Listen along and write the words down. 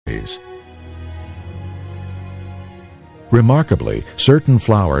Remarkably, certain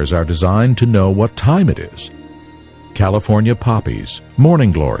flowers are designed to know what time it is. California poppies,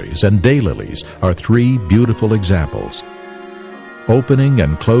 morning glories, and daylilies are three beautiful examples. Opening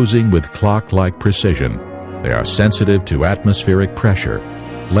and closing with clock-like precision, they are sensitive to atmospheric pressure,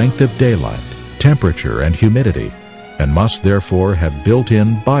 length of daylight, temperature, and humidity, and must therefore have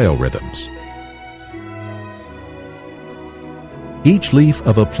built-in biorhythms. Each leaf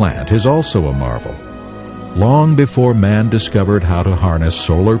of a plant is also a marvel. Long before man discovered how to harness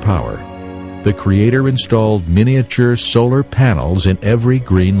solar power, the Creator installed miniature solar panels in every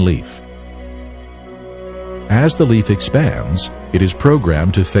green leaf. As the leaf expands, it is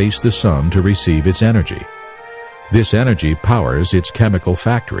programmed to face the sun to receive its energy. This energy powers its chemical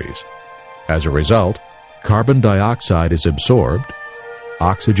factories. As a result, carbon dioxide is absorbed,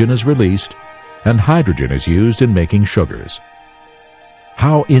 oxygen is released, and hydrogen is used in making sugars.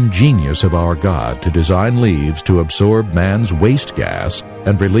 How ingenious of our God to design leaves to absorb man's waste gas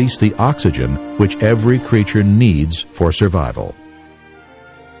and release the oxygen which every creature needs for survival.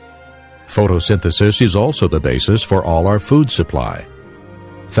 Photosynthesis is also the basis for all our food supply.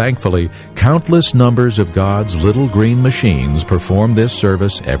 Thankfully, countless numbers of God's little green machines perform this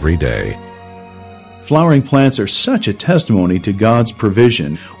service every day. Flowering plants are such a testimony to God's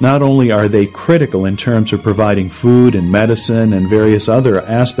provision. Not only are they critical in terms of providing food and medicine and various other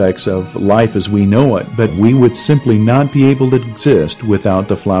aspects of life as we know it, but we would simply not be able to exist without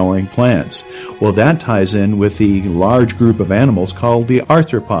the flowering plants. Well, that ties in with the large group of animals called the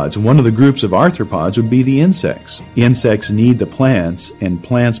arthropods. One of the groups of arthropods would be the insects. Insects need the plants, and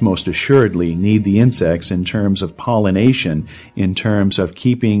plants most assuredly need the insects in terms of pollination, in terms of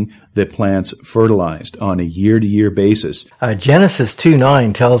keeping the plants fertilized on a year-to-year basis. Genesis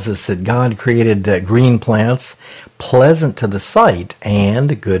 2:9 tells us that God created green plants, pleasant to the sight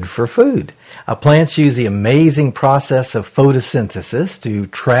and good for food. Plants use the amazing process of photosynthesis to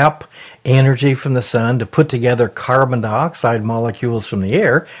trap energy from the sun, to put together carbon dioxide molecules from the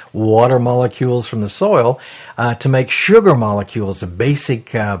air, water molecules from the soil, to make sugar molecules, a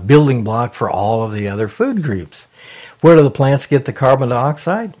basic building block for all of the other food groups. Where do the plants get the carbon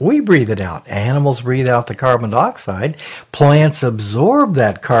dioxide? We breathe it out. Animals breathe out the carbon dioxide. Plants absorb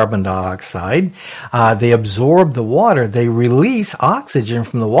that carbon dioxide. They absorb the water. They release oxygen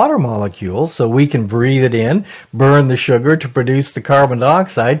from the water molecules so we can breathe it in, burn the sugar to produce the carbon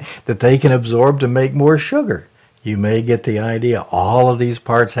dioxide that they can absorb to make more sugar. You may get the idea. All of these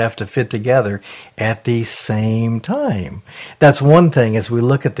parts have to fit together at the same time. That's one thing as we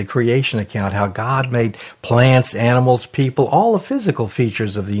look at the creation account, how God made plants, animals, people, all the physical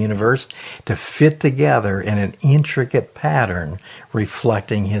features of the universe to fit together in an intricate pattern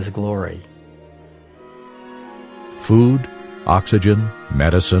reflecting His glory. Food, oxygen,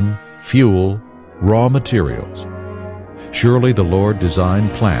 medicine, fuel, raw materials. Surely the Lord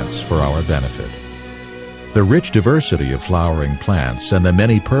designed plants for our benefit. The rich diversity of flowering plants and the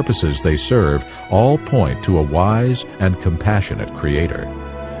many purposes they serve all point to a wise and compassionate Creator.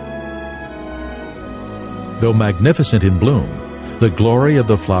 Though magnificent in bloom, the glory of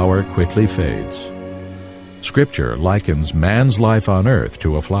the flower quickly fades. Scripture likens man's life on earth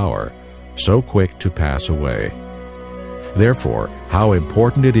to a flower, so quick to pass away. Therefore, how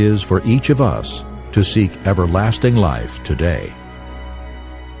important it is for each of us to seek everlasting life today.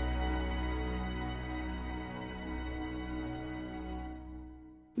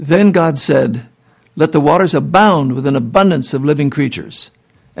 Then God said, "Let the waters abound with an abundance of living creatures,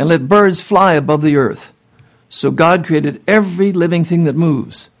 and let birds fly above the earth." So God created every living thing that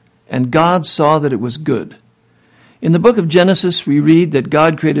moves, and God saw that it was good. In the book of Genesis, we read that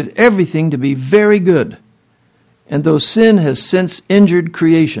God created everything to be very good. And though sin has since injured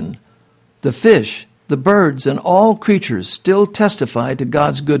creation, the fish, the birds, and all creatures still testify to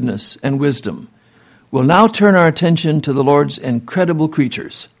God's goodness and wisdom. We'll now turn our attention to the Lord's incredible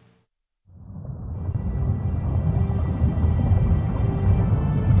creatures.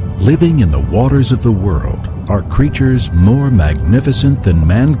 Living in the waters of the world are creatures more magnificent than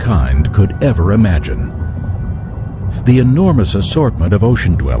mankind could ever imagine. The enormous assortment of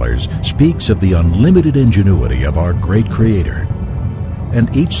ocean dwellers speaks of the unlimited ingenuity of our great Creator,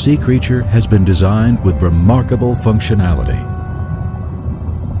 and each sea creature has been designed with remarkable functionality.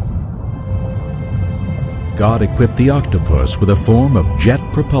 God equipped the octopus with a form of jet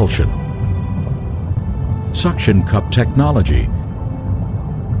propulsion, suction cup technology,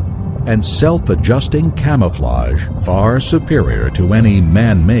 and self-adjusting camouflage far superior to any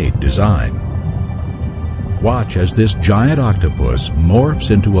man-made design. Watch as this giant octopus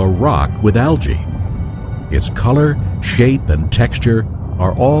morphs into a rock with algae. Its color, shape, and texture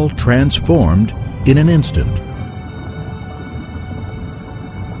are all transformed in an instant.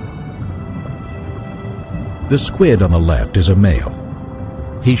 The squid on the left is a male.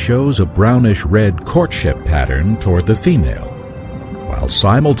 He shows a brownish-red courtship pattern toward the female, while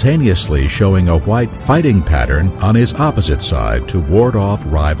simultaneously showing a white fighting pattern on his opposite side to ward off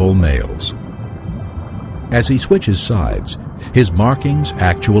rival males. As he switches sides, his markings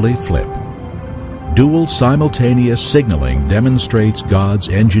actually flip. Dual simultaneous signaling demonstrates God's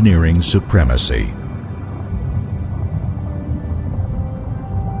engineering supremacy.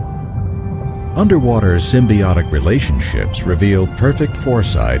 Underwater symbiotic relationships reveal perfect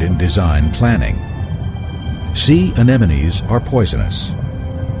foresight in design planning. Sea anemones are poisonous,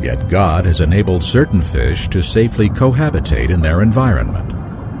 yet God has enabled certain fish to safely cohabitate in their environment.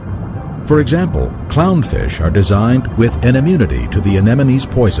 For example, clownfish are designed with an immunity to the anemone's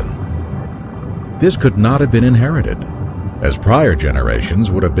poison. This could not have been inherited, as prior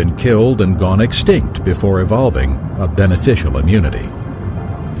generations would have been killed and gone extinct before evolving a beneficial immunity.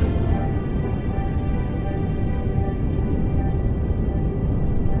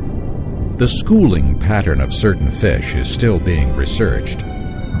 The schooling pattern of certain fish is still being researched.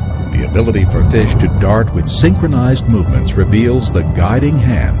 The ability for fish to dart with synchronized movements reveals the guiding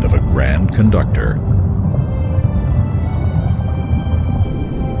hand of a grand conductor.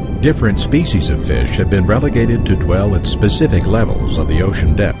 Different species of fish have been relegated to dwell at specific levels of the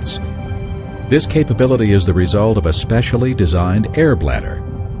ocean depths. This capability is the result of a specially designed air bladder,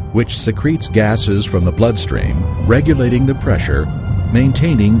 which secretes gases from the bloodstream, regulating the pressure,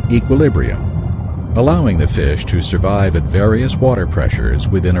 maintaining equilibrium, allowing the fish to survive at various water pressures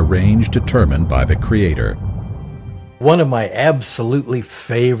within a range determined by the Creator. One of my absolutely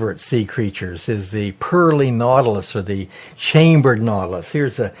favorite sea creatures is the pearly nautilus, or the chambered nautilus.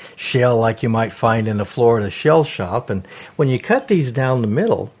 Here's a shell like you might find in a Florida shell shop, and when you cut these down the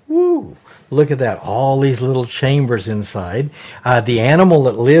middle, woo! Look at that, all these little chambers inside. The animal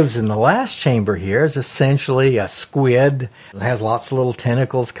that lives in the last chamber here is essentially a squid. It has lots of little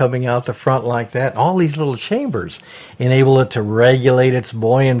tentacles coming out the front like that. All these little chambers enable it to regulate its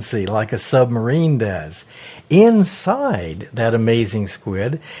buoyancy like a submarine does. Inside that amazing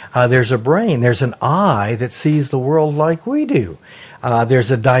squid, there's a brain. There's an eye that sees the world like we do.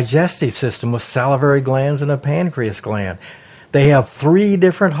 There's a digestive system with salivary glands and a pancreas gland. They have 3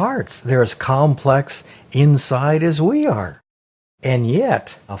 different hearts. They're as complex inside as we are. And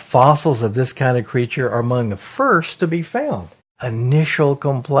yet, fossils of this kind of creature are among the first to be found. Initial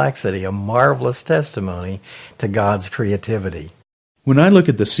complexity, a marvelous testimony to God's creativity. When I look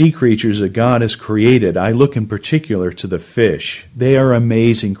at the sea creatures that God has created, I look in particular to the fish. They are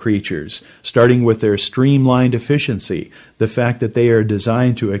amazing creatures, starting with their streamlined efficiency, the fact that they are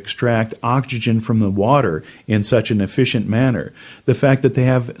designed to extract oxygen from the water in such an efficient manner, the fact that they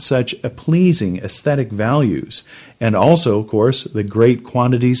have such a pleasing aesthetic values, and also, of course, the great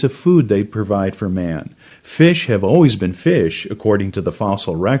quantities of food they provide for man. Fish have always been fish, according to the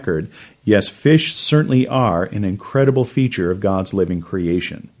fossil record. Yes, fish certainly are an incredible feature of God's living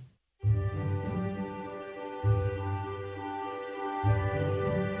creation.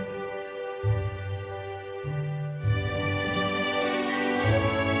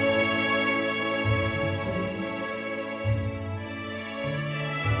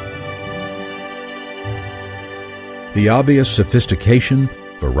 The obvious sophistication,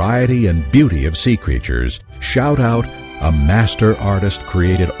 variety, and beauty of sea creatures shout out, a master artist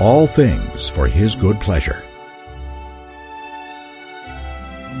created all things for his good pleasure.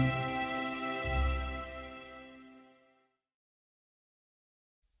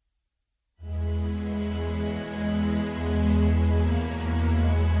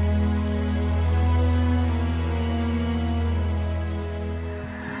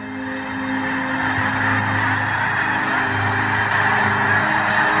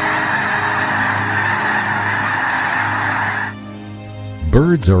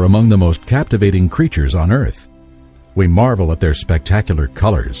 Birds are among the most captivating creatures on earth. We marvel at their spectacular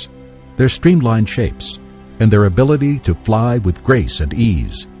colors, their streamlined shapes, and their ability to fly with grace and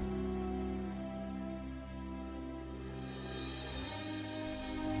ease.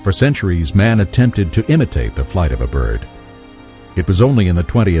 For centuries, man attempted to imitate the flight of a bird. It was only in the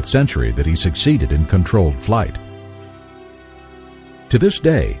 20th century that he succeeded in controlled flight. To this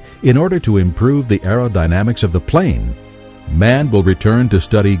day, in order to improve the aerodynamics of the plane, man will return to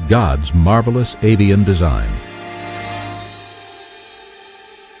study God's marvelous avian design.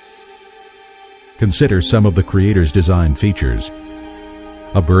 Consider some of the Creator's design features.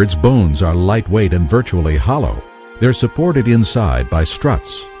 A bird's bones are lightweight and virtually hollow. They're supported inside by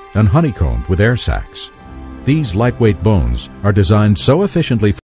struts and honeycombed with air sacs. These lightweight bones are designed so efficiently